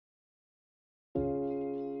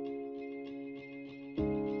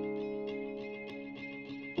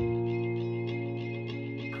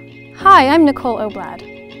Hi, I'm Nicole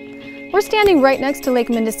Oblad. We're standing right next to Lake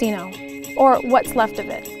Mendocino, or what's left of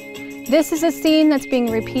it. This is a scene that's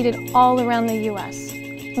being repeated all around the U.S.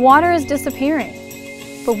 Water is disappearing,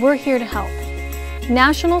 but we're here to help.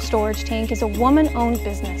 National Storage Tank is a woman-owned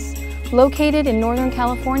business located in Northern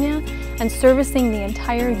California and servicing the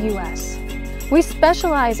entire U.S. We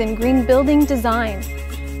specialize in green building design,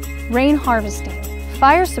 rain harvesting,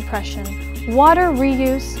 fire suppression, water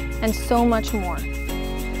reuse, and so much more.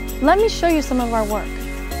 Let me show you some of our work.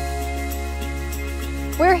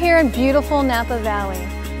 We're here in beautiful Napa Valley,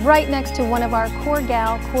 right next to one of our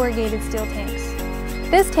Core-Gal corrugated steel tanks.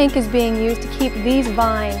 This tank is being used to keep these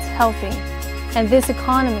vines healthy and this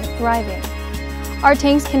economy thriving. Our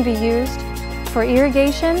tanks can be used for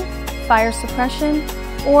irrigation, fire suppression,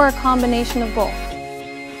 or a combination of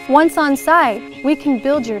both. Once on site, we can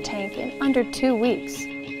build your tank in under 2 weeks,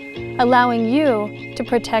 allowing you to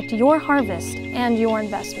protect your harvest and your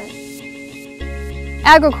investment.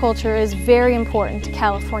 Agriculture is very important to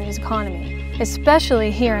California's economy, especially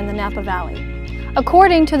here in the Napa Valley.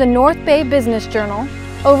 According to the North Bay Business Journal,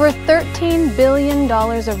 over $13 billion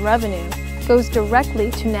of revenue goes directly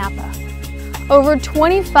to Napa. Over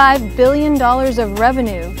 $25 billion of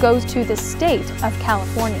revenue goes to the state of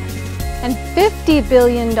California, and $50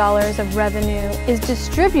 billion of revenue is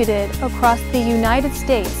distributed across the United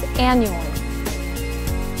States annually.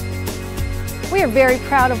 We are very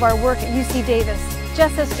proud of our work at UC Davis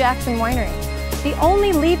Jessus Jackson Winery, the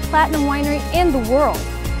only LEED Platinum winery in the world.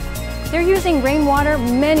 They're using rainwater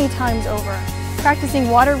many times over, practicing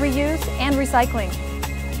water reuse and recycling.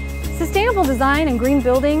 Sustainable design and green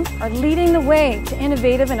building are leading the way to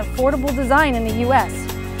innovative and affordable design in the U.S.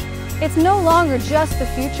 It's no longer just the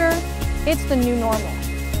future, it's the new normal.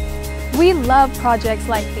 We love projects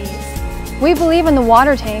like these. We believe in the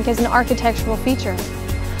water tank as an architectural feature.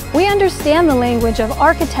 We understand the language of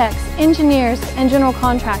architects, engineers, and general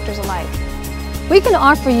contractors alike. We can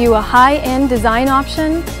offer you a high-end design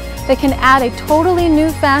option that can add a totally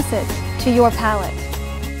new facet to your palette.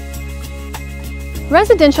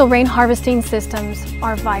 Residential rain harvesting systems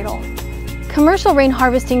are vital. Commercial rain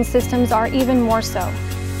harvesting systems are even more so,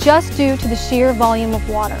 just due to the sheer volume of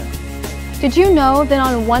water. Did you know that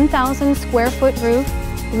on a 1,000 square foot roof,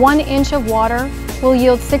 1 inch of water will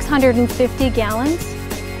yield 650 gallons?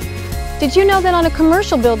 Did you know that on a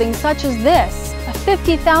commercial building such as this, a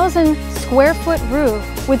 50,000 square foot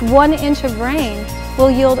roof with 1 inch of rain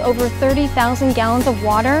will yield over 30,000 gallons of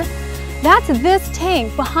water? That's this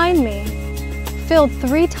tank behind me, filled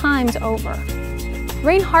 3 times over.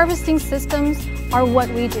 Rain harvesting systems are what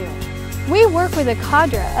we do. We work with a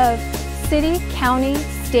cadre of city, county,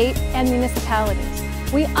 state, and municipalities.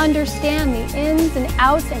 We understand the ins and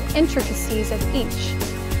outs and intricacies of each.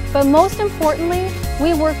 But most importantly,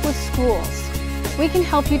 we work with schools. We can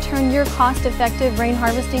help you turn your cost-effective rain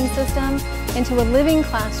harvesting system into a living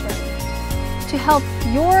classroom to help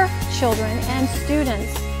your children and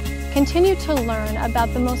students continue to learn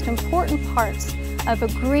about the most important parts of a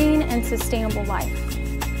green and sustainable life.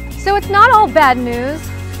 So it's not all bad news.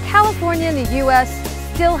 California and the U.S.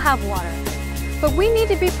 still have water, but we need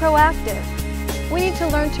to be proactive. We need to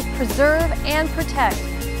learn to preserve and protect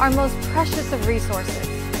our most precious of resources.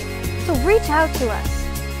 So reach out to us.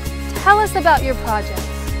 Tell us about your projects.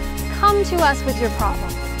 Come to us with your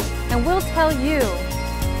problems, and we'll tell you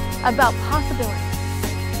about possibilities.